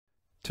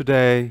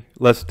Today,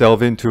 let's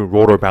delve into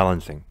rotor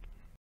balancing.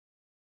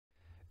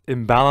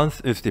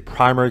 Imbalance is the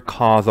primary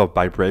cause of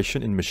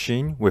vibration in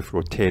machine with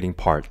rotating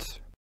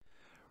parts.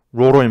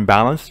 Rotor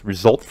imbalance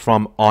results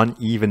from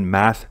uneven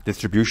mass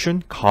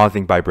distribution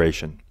causing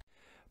vibration.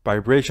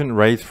 Vibration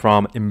raised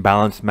from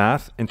imbalanced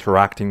mass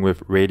interacting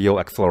with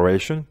radial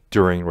acceleration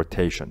during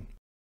rotation.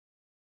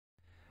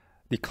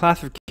 The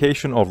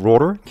classification of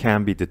rotor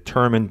can be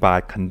determined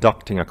by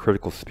conducting a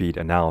critical speed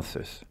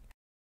analysis.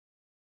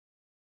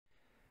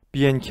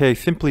 BNK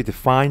simply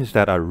defines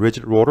that a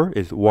rigid rotor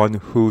is one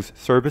whose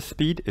service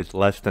speed is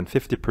less than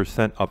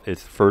 50% of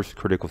its first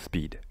critical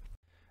speed.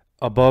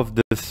 Above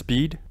this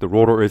speed, the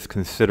rotor is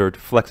considered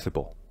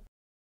flexible.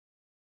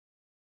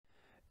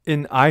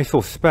 In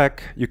ISO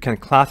spec, you can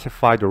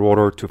classify the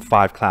rotor to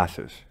 5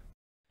 classes.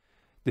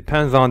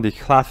 Depends on the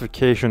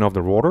classification of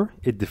the rotor,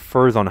 it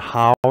differs on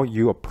how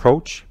you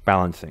approach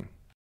balancing.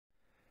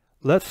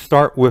 Let's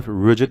start with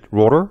rigid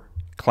rotor,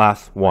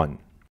 class 1.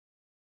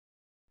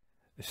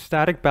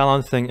 Static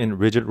balancing in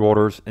rigid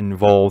rotors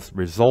involves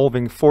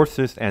resolving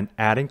forces and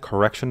adding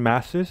correction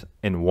masses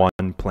in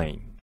one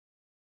plane.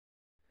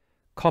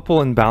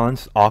 Couple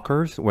imbalance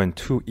occurs when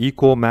two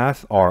equal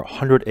mass are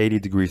 180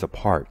 degrees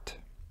apart,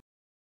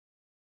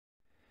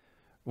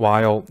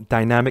 while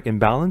dynamic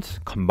imbalance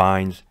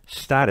combines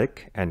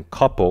static and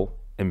couple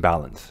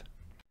imbalance.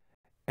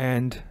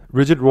 And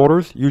rigid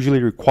rotors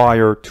usually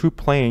require two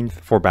planes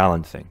for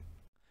balancing.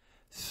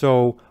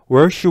 So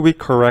where should we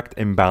correct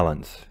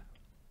imbalance?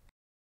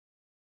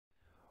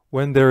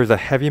 When there is a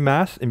heavy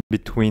mass in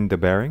between the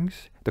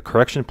bearings, the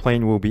correction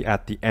plane will be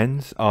at the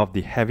ends of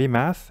the heavy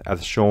mass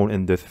as shown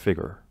in this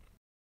figure.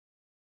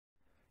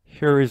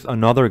 Here is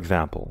another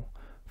example.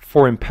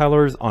 For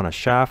impellers on a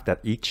shaft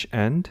at each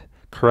end,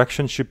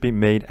 correction should be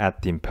made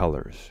at the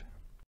impellers.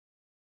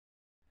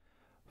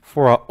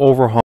 For an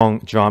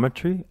overhung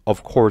geometry,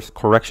 of course,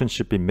 correction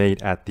should be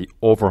made at the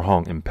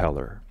overhung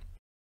impeller.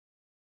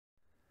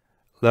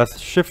 Let's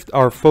shift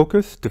our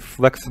focus to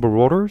flexible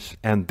rotors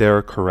and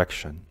their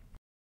correction.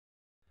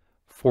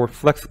 For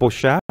flexible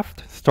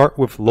shaft, start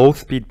with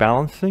low-speed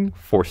balancing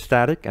for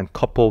static and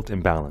coupled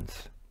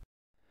imbalance.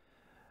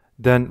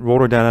 Then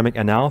rotor dynamic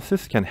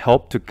analysis can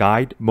help to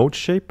guide mode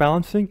shape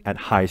balancing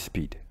at high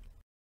speed.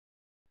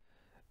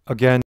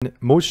 Again,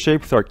 mode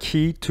shapes are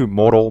key to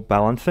modal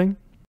balancing,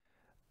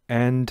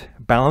 and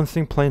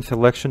balancing plane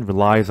selection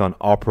relies on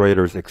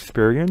operator's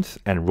experience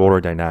and rotor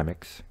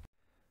dynamics.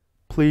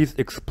 Please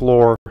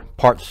explore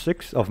part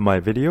 6 of my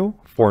video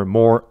for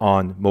more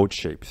on mode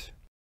shapes.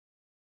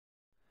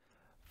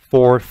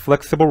 For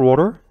flexible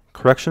rotor,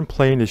 correction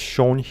plane is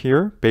shown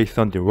here based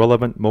on the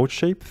relevant mode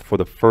shapes for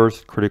the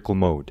first critical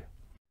mode.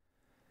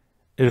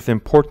 It is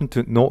important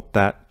to note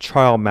that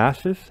child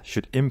masses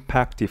should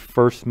impact the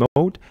first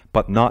mode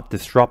but not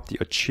disrupt the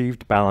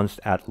achieved balance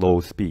at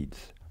low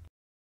speeds.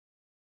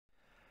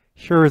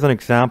 Here is an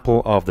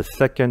example of the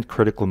second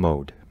critical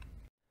mode.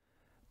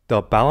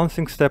 The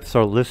balancing steps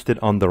are listed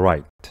on the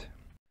right.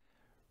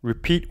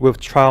 Repeat with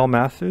child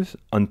masses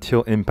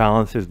until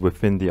imbalance is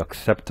within the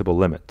acceptable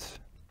limits.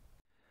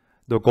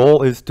 The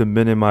goal is to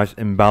minimize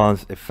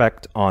imbalance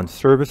effect on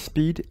service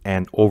speed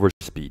and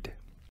overspeed.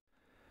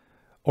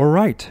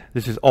 Alright,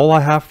 this is all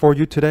I have for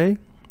you today.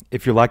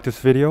 If you like this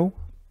video,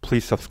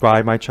 please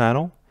subscribe my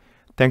channel.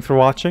 Thanks for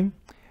watching,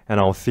 and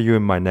I'll see you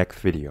in my next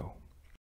video.